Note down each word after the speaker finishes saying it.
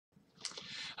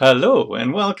Hello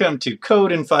and welcome to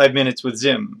Code in 5 Minutes with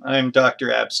Zim. I'm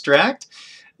Dr. Abstract.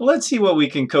 Let's see what we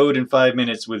can code in 5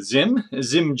 minutes with Zim.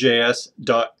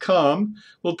 ZIMjs.com.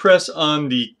 We'll press on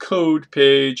the code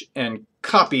page and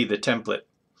copy the template.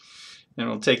 And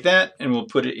we'll take that and we'll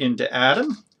put it into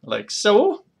Atom, like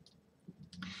so.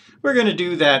 We're going to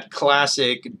do that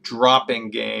classic dropping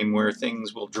game where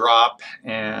things will drop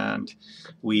and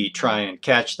we try and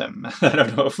catch them. I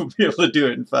don't know if we'll be able to do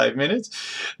it in 5 minutes,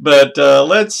 but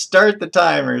let's start the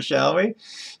timer, shall we?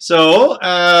 So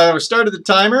we started the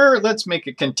timer. Let's make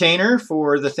a container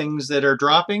for the things that are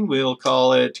dropping. We'll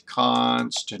call it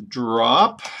const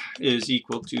drop is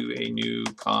equal to a new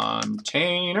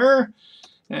container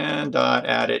and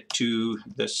add it to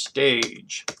the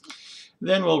stage.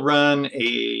 Then we'll run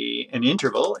an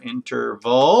interval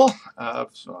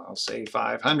of, I'll say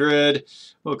 500.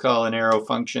 We'll call an arrow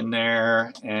function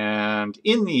there. And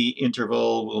in the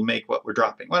interval, we'll make what we're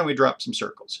dropping. Why don't we drop some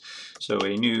circles? So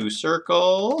a new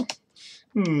circle,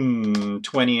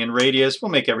 20 in radius.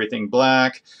 We'll make everything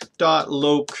black.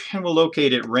 .loc, and we'll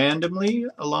locate it randomly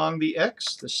along the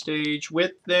x, the stage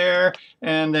width there,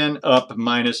 and then up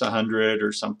 -100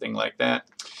 or something like that.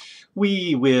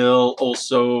 We will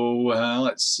also,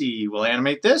 let's see, we'll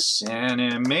animate this,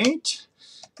 animate,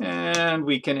 and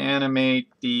we can animate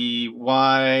the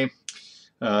y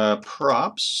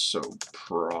props, so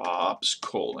props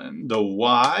colon the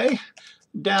y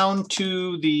down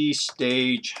to the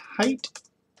stage height.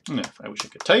 If I wish I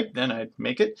could type, then I'd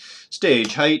make it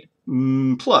stage height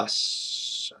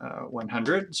plus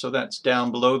 100, so that's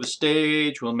down below the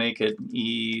stage. We'll make it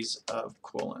ease of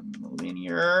colon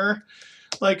linear,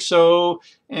 like so,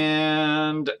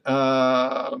 and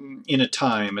in a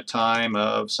time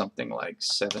of something like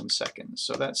 7 seconds.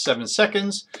 So that's 7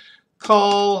 seconds.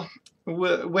 Call,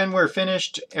 when we're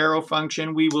finished, arrow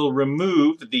function, we will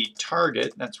remove the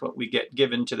target. That's what we get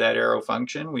given to that arrow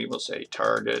function. We will say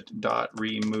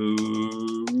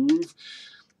target.remove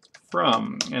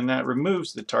from, and that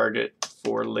removes the target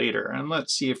for later. And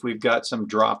let's see if we've got some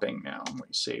dropping now. We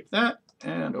save that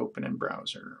and open in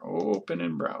browser,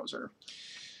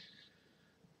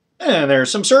 And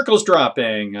there's some circles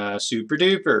dropping, super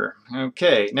duper.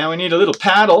 Okay, now we need a little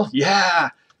paddle. Yeah,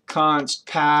 const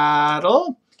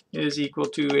paddle is equal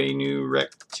to a new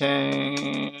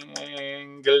rectangle.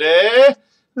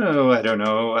 Oh, I don't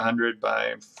know, 100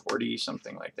 by 40,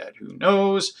 something like that, who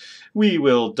knows. We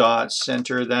will dot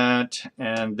center that,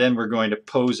 and then we're going to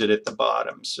pose it at the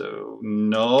bottom. So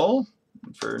null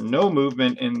for no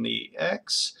movement in the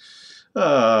x.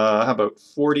 How about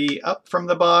 40 up from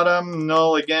the bottom,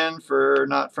 null again for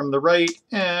not from the right,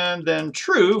 and then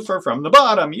true for from the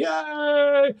bottom.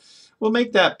 Yay! We'll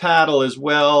make that paddle as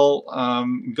well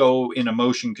go in a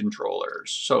motion controller.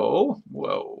 So,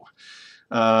 whoa.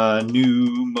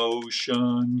 New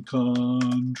motion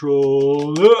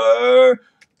controller.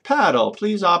 Paddle.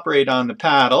 Please operate on the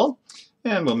paddle.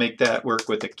 And we'll make that work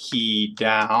with a key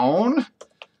down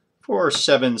for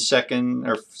 7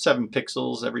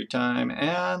 pixels every time.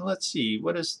 And let's see,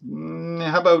 what is,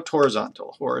 how about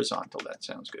horizontal? Horizontal, that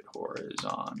sounds good.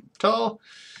 Horizontal,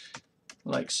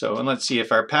 like so. And let's see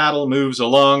if our paddle moves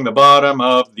along the bottom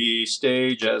of the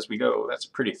stage as we go. That's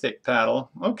a pretty thick paddle.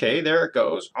 Okay, there it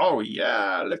goes. Oh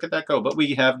yeah, look at that go. But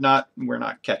we're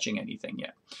not catching anything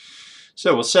yet.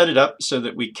 So we'll set it up so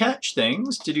that we catch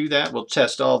things. To do that, we'll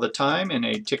test all the time in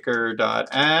a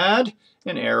ticker.add,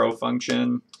 an arrow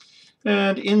function.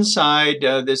 And inside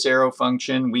this arrow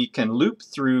function, we can loop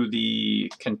through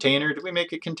the container. Did we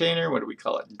make a container? What do we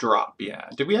call it? Drop, yeah.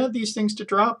 Did we add these things to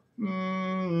drop?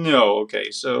 No,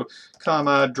 okay, so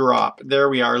comma drop. There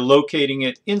we are, locating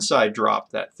it inside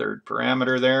drop, that third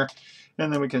parameter there.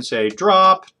 And then we can say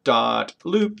drop dot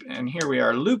loop, and here we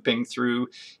are looping through,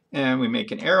 and we make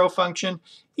an arrow function.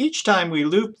 Each time we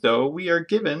loop, though, we are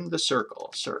given the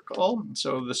circle. So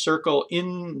the circle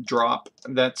in drop,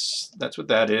 that's what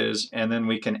that is. And then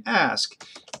we can ask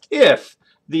if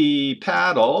the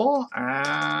paddle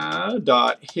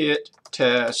dot hit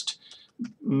test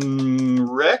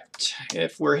rect.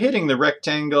 If we're hitting the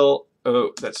rectangle,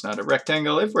 oh, that's not a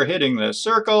rectangle. If we're hitting the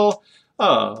circle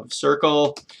of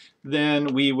circle,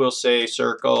 then we will say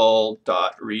circle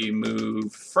dot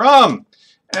remove from.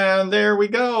 And there we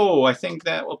go. I think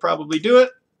that will probably do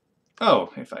it.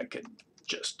 Oh, if I could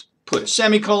just put a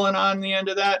semicolon on the end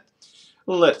of that.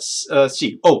 Let's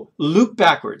see. Oh, loop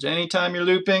backwards. Anytime you're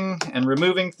looping and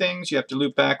removing things, you have to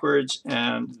loop backwards.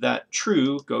 And that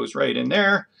true goes right in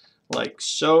there, like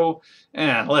so.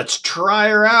 And let's try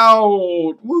her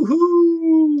out.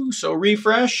 Woohoo! So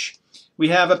refresh. We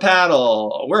have a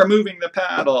paddle. We're moving the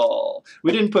paddle.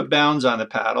 We didn't put bounds on the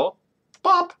paddle.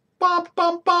 Bop, bop,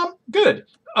 bop, bop. Good.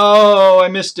 oh, I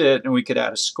missed it. And we could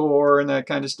add a score and that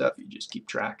kind of stuff. You just keep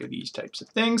track of these types of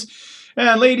things.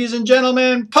 And ladies and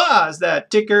gentlemen, pause that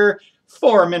ticker.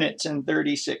 4 minutes and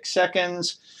 36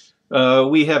 seconds.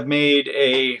 We have made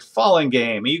a falling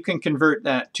game. You can convert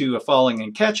that to a falling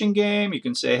and catching game. You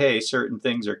can say, hey, certain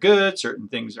things are good, certain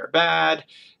things are bad,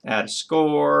 add a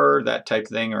score, that type of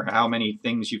thing, or how many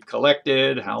things you've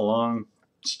collected, how long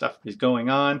stuff is going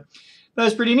on.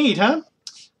 That's pretty neat, huh?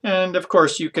 And of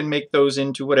course, you can make those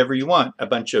into whatever you want. A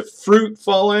bunch of fruit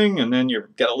falling, and then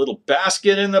you've got a little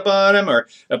basket in the bottom, or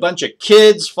a bunch of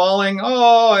kids falling.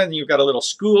 Oh, and you've got a little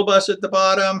school bus at the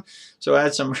bottom. So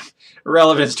add some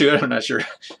relevance to it. I'm not sure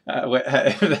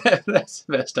that's the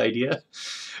best idea.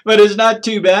 But it's not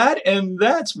too bad, and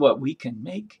that's what we can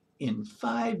make in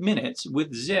 5 minutes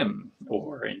with ZIM,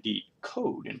 or indeed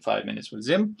code in 5 minutes with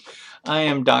ZIM. I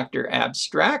am Dr.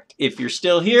 Abstract. If you're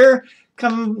still here,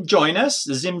 come join us,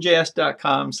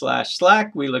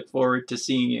 zimjs.com/Slack. We look forward to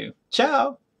seeing you.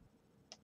 Ciao.